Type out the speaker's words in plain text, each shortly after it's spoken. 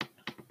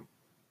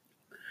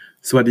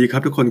สวัสดีครั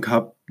บทุกคนครั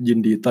บยิน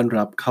ดีต้อน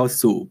รับเข้า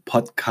สู่พอ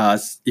ดแคส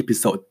ต์อีพิ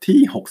โซดที่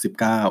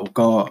69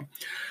ก็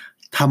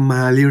ทำม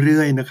าเ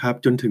รื่อยๆนะครับ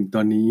จนถึงต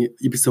อนนี้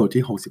อีพิโซด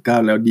ที่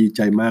69แล้วดีใ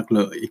จมากเ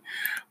ลย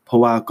เพราะ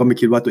ว่าก็ไม่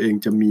คิดว่าตัวเอง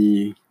จะมี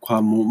ควา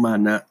มมุมา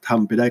นะท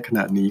ำไปได้ขน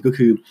าดนี้ก็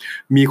คือ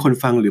มีคน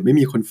ฟังหรือไม่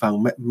มีคนฟัง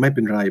ไม่เ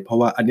ป็นไรเพราะ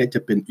ว่าอันนี้จะ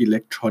เป็นอิเล็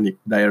กทรอนิก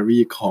ส์ไดอา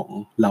รี่ของ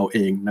เราเอ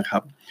งนะค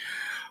รับ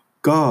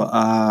ก็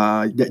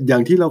อย่า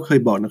งที่เราเคย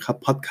บอกนะครับ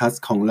พอดแคส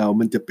ต์ของเรา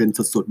มันจะเป็น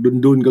สด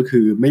ๆดุนๆก็คื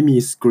อไม่มี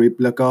สคริป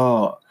ต์แล้วก็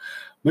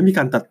ไม่มีก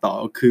ารตัดต่อ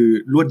คือ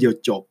รวดเดียว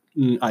จบ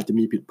อาจจะ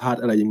มีผิดพลาด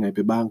อะไรยังไงไป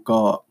บ้างก็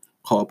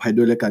ขออภัย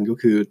ด้วยแล้วกันก็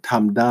คือท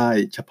ำได้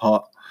เฉพาะ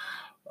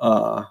เอ่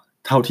อ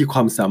เท่าที่คว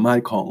ามสามารถ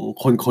ของ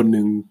คนคนห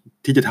นึ่ง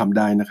ที่จะทำไ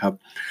ด้นะครับ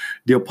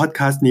เดี๋ยวพอดแค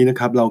สต์นี้นะ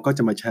ครับเราก็จ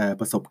ะมาแชร์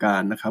ประสบการ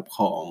ณ์นะครับข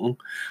อง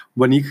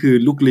วันนี้คือ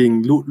ลูก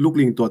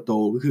ลิงตัวโต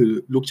ก็คือ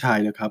ลูกชาย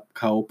นะครับ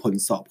เขาผล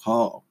สอบเขา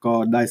ก็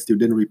ได้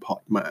student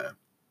report มา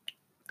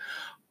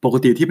ปก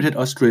ติที่ประเทศ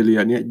ออสเตรเลีย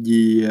เนี่ย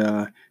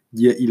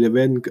year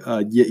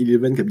 11year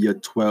 11กับ year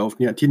 12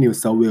เนี่ยที่ New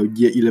South Wales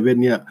year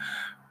 11เนี่ย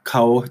เข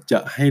าจะ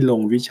ให้ล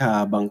งวิชา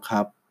บัง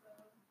คับ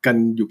กัน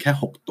อยู่แค่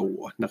6ตัว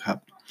นะครับ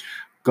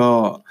ก็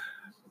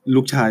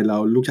ลูกชาย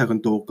คน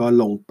โตก็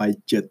ลงไป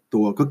7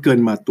ตัวก็เกิน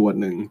มาตัว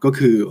หนึ่งก็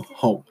คือ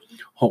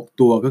6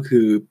ตัวก็คื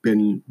อเป็น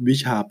วิ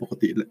ชาปก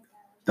ติ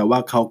แต่ว่า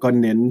เขาก็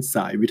เน้นส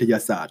ายวิทยา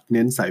ศาสตร์เ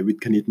น้นสายวิท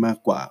ย์คณิตมาก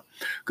กว่า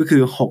ก็คื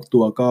อ6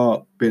ตัวก็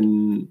เป็น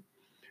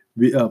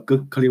ก็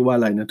เขาเรียกว่าอ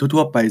ะไรนะ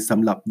ทั่วๆไปส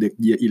ำหรับเด็ก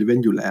Year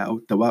 11อยู่แล้ว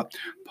แต่ว่า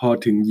พอ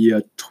ถึง Year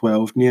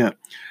 12เนี่ย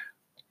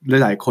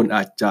หลายๆคนอ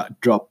าจจะ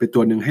drop ไปตั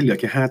วหนึ่งให้เหลือ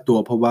แค่5ตัว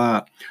เพราะว่า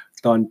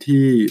ตอน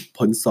ที่ผ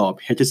ลสอบ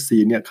HSC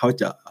เนี่ยเขา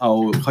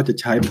จะ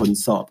ใช้ผล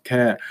สอบแ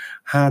ค่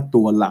5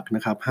ตัวหลักน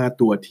ะครับ5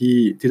ตัวที่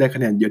ได้คะ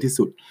แนนเยอะที่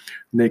สุด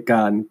ในก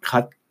ารคั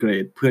ดเกร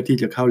ดเพื่อที่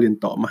จะเข้าเรียน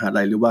ต่อมหา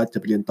ลัยหรือว่าจะ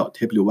ไปเรียนต่อเท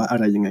ปหรือว่าอะ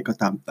ไรยังไงก็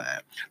ตาม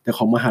แต่ข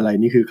องมหาลัย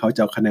นี่คือเขาจ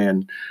ะเอาคะแนน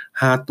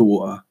5ตัว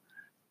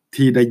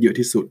ที่ได้เยอะ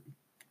ที่สุด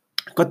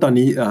ก็ตอน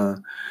นี้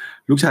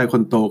ลูกชายค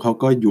นโตเขา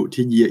ก็อยู่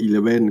ที่ Year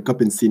 11ก็เ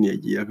ป็น Senior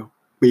Year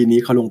ปีนี้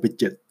เขาลงไป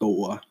7ตั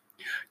ว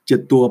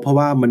เพราะ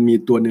ว่ามันมี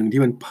ตัวหนึ่ง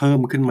ที่มันเพิ่ม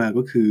ขึ้นมา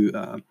ก็คือ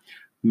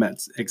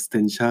Maths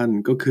Extension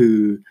ก็คือ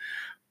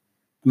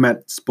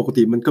Maths ปก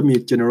ติมันก็มี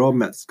General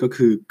Maths ก็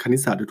คือคณิ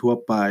ตศาสตร์ทั่ว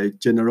ไป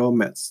General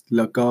Maths แ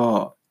ล้วก็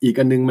อีก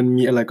อันนึงมัน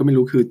มีอะไรก็ไม่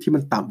รู้คือที่มั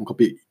นต่ำกว่าไ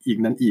ปอีก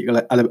นั้นอีกอ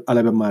ะไร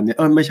ประมาณนี้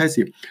ไม่ใช่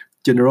สิ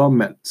General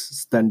Maths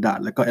Standard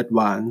แล้วก็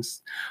Advanced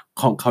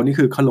ของเขานี่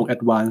คือเขาลง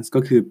Advanced ก็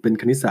คือเป็น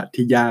คณิตศาสตร์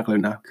ที่ยากเล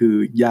ยนะคือ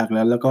ยาก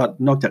แล้วก็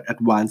นอกจาก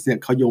Advanced เนี่ย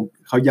เข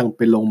ายังไ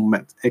ปลง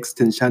Maths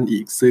Extension อี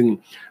กซึ่ง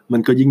มั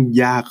นก็ยิ่ง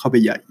ยากเข้าไป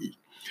ใหญ่อีก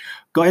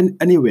ก็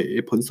anyway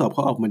ผลสอบเข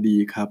าออกมาดี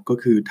ครับก็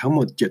คือทั้งหม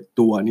ด7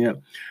ตัวเนี่ย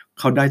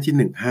เขาได้ที่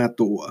1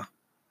 5ตัว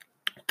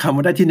คำ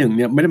ว่าได้ที่1เ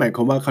นี่ยไม่ได้หมายค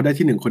วามว่าเขาได้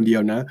ที่1คนเดีย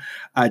วนะ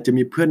อาจจะ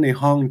มีเพื่อนใน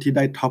ห้องที่ไ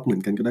ด้ท็อปเหมือ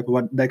นกันก็ได้เพราะว่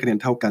าได้คะแนน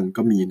เท่ากัน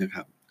ก็มีนะค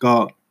รับก็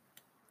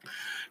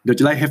เดี๋ยว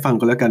จะไล่ให้ฟัง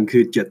กันแล้วกันคื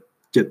อ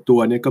7ตัว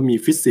เนี่ยก็มี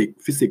ฟิสิก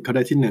ส์เขาไ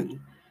ด้ที่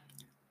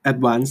1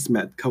 Advanced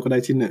Math เขาก็ได้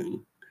ที่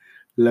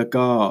1แล้ว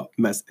ก็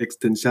Math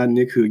Extension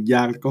นี่คือย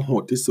ากแล้วก็โห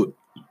ดที่สุด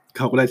เ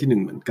ขาก็ได้ที่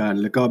1เหมือนกัน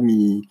แล้วก็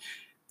มี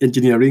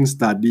Engineering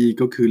Study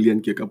ก็คือเรียน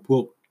เกี่ยวกับพว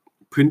ก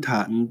พื้นฐ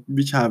าน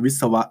วิชาวิ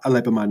ศวะอะไร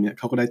ประมาณเนี้ยเ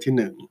ขาก็ได้ที่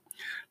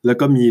1แล้ว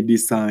ก็มี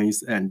Design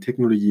and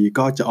Technology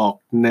ก็จะออก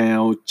แน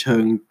วเชิ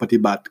งปฏิ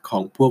บัติขอ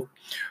งพวก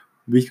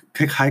ค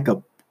ล้ายๆ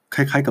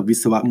กับวิ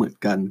ศวะเหมือน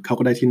กันเขา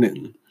ก็ได้ที่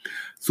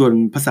1ส่วน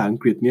ภาษาอัง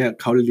กฤษเนี่ย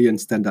เขาเรียน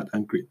Standard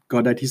อังกฤษก็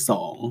ได้ที่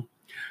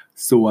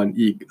2ส่วน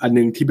อีกอัน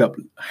นึงที่แบบ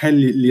ให้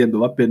เรียนแบ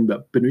บว่าเ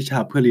ป็นวิชา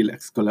เพื่อรีแลก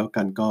ซ์ก็แล้ว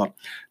กันก็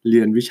เรี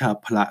ยนวิชา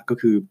พละก็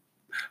คือ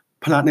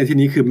พละในที่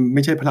นี้คือไ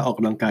ม่ใช่พละออกก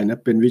ำลังกายนะ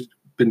เ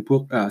ป็นพว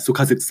กสุข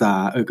ศึกษา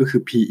ก็คื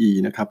อ PE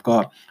นะครับก็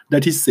ได้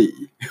ที่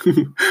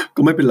4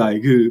 ก็ไม่เป็นไร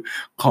คือ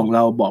ของเร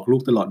าบอกลู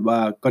กตลอดว่า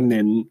ก็เ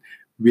น้น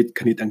วิทย์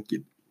คณิตอังกฤ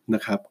ษน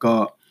ะครับก็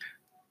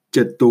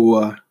7ตัว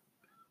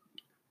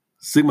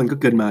ซึ่งมันก็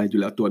เกินมาอยู่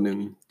แล้วตัวหนึ่ง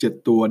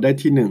7ตัวได้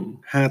ที่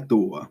1 5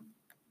ตัว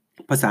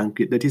ภาษาอังก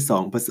ฤษได้ที่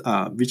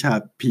2วิชา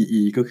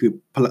PE ก็คือ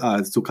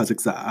สุขศึ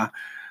กษา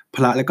พ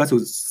ละและก็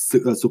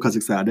สุข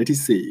ศึกษาได้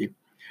ที่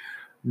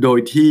4โดย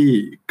ที่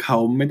เขา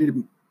ไม่ได้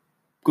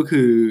ก็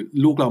คือ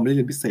ลูกเราไม่ได้เ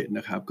รียนพิเศษน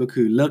ะครับก็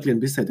คือเลิกเรียน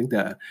พิเศษตั้งแ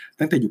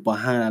ต่อยู่ป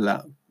.5 แล้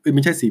วไ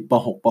ม่ใช่สิป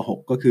.6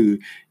ก็คือ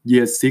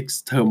year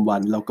 6 term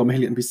 1เราก็ไม่ใ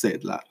ห้เรียนพิเศษ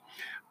ละ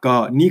ก็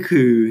นี่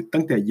คือ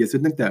ตั้งแต่ year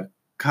 6ตั้งแต่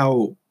เข้า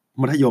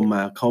มัธยมม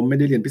าเขาไม่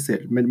ได้เรียนพิเศษ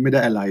ไม่ได้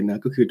อะไรนะ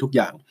ก็คือทุกอ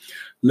ย่าง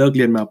เลิกเ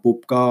รียนมาปุ๊บ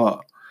ก็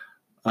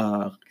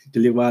จะ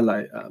เรียกว่าอะไร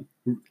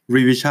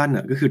revision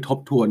ก็คือทบ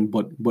ทวน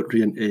บทเ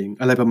รียนเอง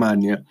อะไรประมาณ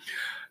นี้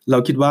เรา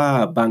คิดว่า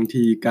บาง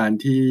ทีการ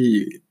ที่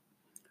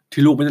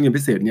ลูกไม่ต้องเรียน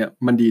พิเศษเนี่ย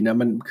มันดีนะ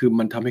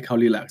มันทำให้เขา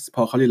รีแลกซ์พ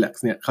อเขารีแลก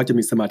ซ์เนี่ยเขาจะ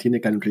มีสมาธิใน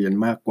การเรียน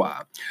มากกว่า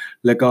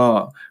แล้วก็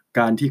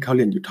การที่เขาเ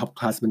รียนอยู่ท็อปค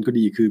ลาสมันก็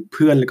ดีคือเ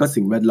พื่อนแล้วก็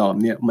สิ่งแวดล้อม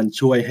เนี่ยมัน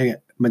ช่ว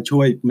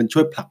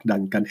ยผลักดั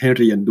นกันให้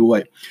เรียนด้วย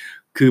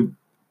คือ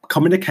เข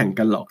าไม่ได้แข่ง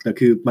กันหรอกแต่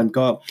คือมัน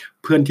ก็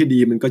เพื่อนที่ดี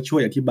มันก็ช่ว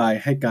ยอธิบาย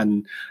ให้กัน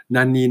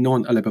นั่นนี่โน่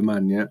นอะไรประมา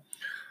ณเนี้ย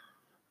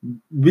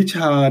วิช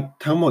า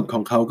ทั้งหมดข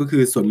องเขาก็คื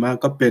อส่วนมาก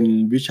ก็เป็น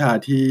วิชา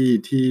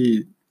ที่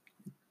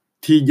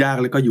ที่ยาก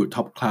แล้วก็อยู่ท็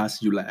อปคลาส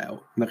อยู่แล้ว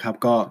นะครับ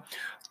ก็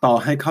ต่อ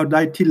ให้เข้าไ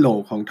ด้ที่โหล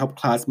ของท็อป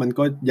คลาสมัน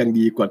ก็ยัง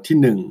ดีกว่าที่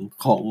หนึ่ง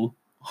ของ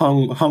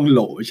ห้องโหล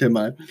ใช่ไหม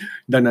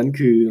ดังนั้น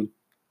คือ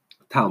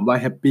ถามว่า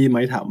แฮปปี้ไหม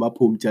ถามว่า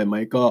ภูมิใจไหม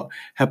ก็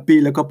แฮปปี้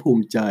แล้วก็ภู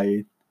มิใจ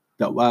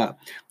แต่ว่า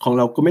ของเ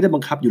ราก็ไม่ได้บั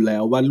งคับอยู่แล้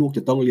วว่าลูกจ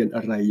ะต้องเรียนอ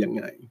ะไรยัง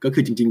ไงก็คื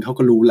อจริงๆเขา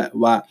ก็รู้แหละ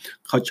ว่า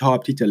เขาชอบ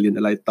ที่จะเรียน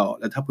อะไรต่อ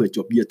แล้วถ้าเผื่อจ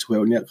บ Year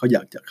 12เนี่ยเขาอย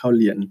ากจะเข้า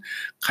เรียน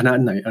คณะ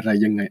ไหนอะไร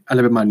ยังไงอะไร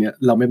ประมาณนี้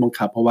เราไม่บัง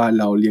คับเพราะว่า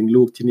เราเลี้ยง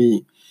ลูกที่นี่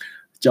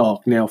จะออก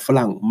แนวฝ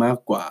รั่งมาก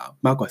กว่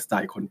าสไต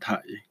ล์คนไท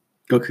ย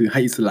ก็คือให้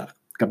อิสระ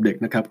กับเด็ก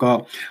นะครับก็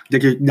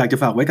อยากจะ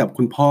ฝากไว้กับ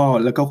คุณพ่อ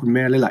แล้วก็คุณแ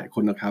ม่หลายๆค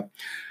นนะครับ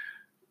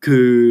คื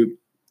อ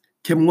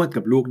เข้มงวด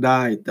กับลูกไ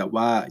ด้แต่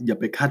ว่าอย่า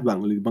ไปคาดหวัง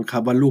หรือบังคั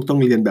บว่าลูกต้อง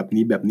เรียนแบบ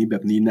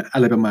นี้นะอะ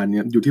ไรประมาณ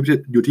นี้อยู่ที่ประ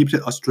เท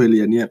ศออสเตรเลี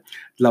ยเนี่ย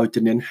เราจะ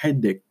เน้นให้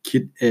เด็กคิ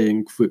ดเอง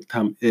ฝึกท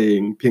ำเอง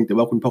เพียงแต่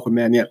ว่าคุณพ่อคุณแ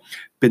ม่เนี่ย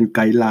เป็นไก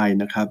ด์ไลน์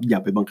นะครับอย่า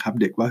ไปบังคับ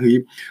เด็กว่าเฮ้ย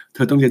เธ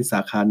อต้องเรียนสา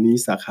ขานี้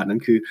สาขานั้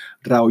นคือ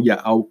เราอย่า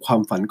เอาควา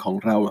มฝันของ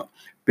เรา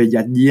ไป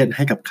ยัดเยียดใ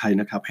ห้กับใคร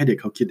นะครับให้เด็ก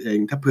เขาคิดเอง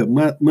ถ้าเผื่อเ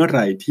มื่อไห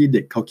ร่ที่เ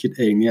ด็กเขาคิด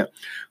เองเนี่ย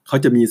เขา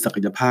จะมีศัก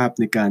ยภาพ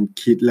ในการ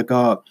คิดแล้ว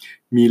ก็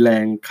มีแร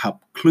งขับ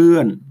เคลื่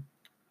อน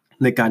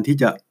ในการที่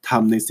จะท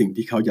ำในสิ่ง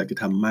ที่เขาอยากจะ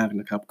ทำมาก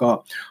นะครับก็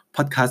พ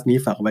อดคาสต์นี้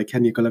ฝากไว้แค่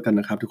นี้ก็แล้วกัน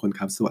นะครับทุกคน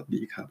ครับสวัส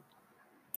ดีครับ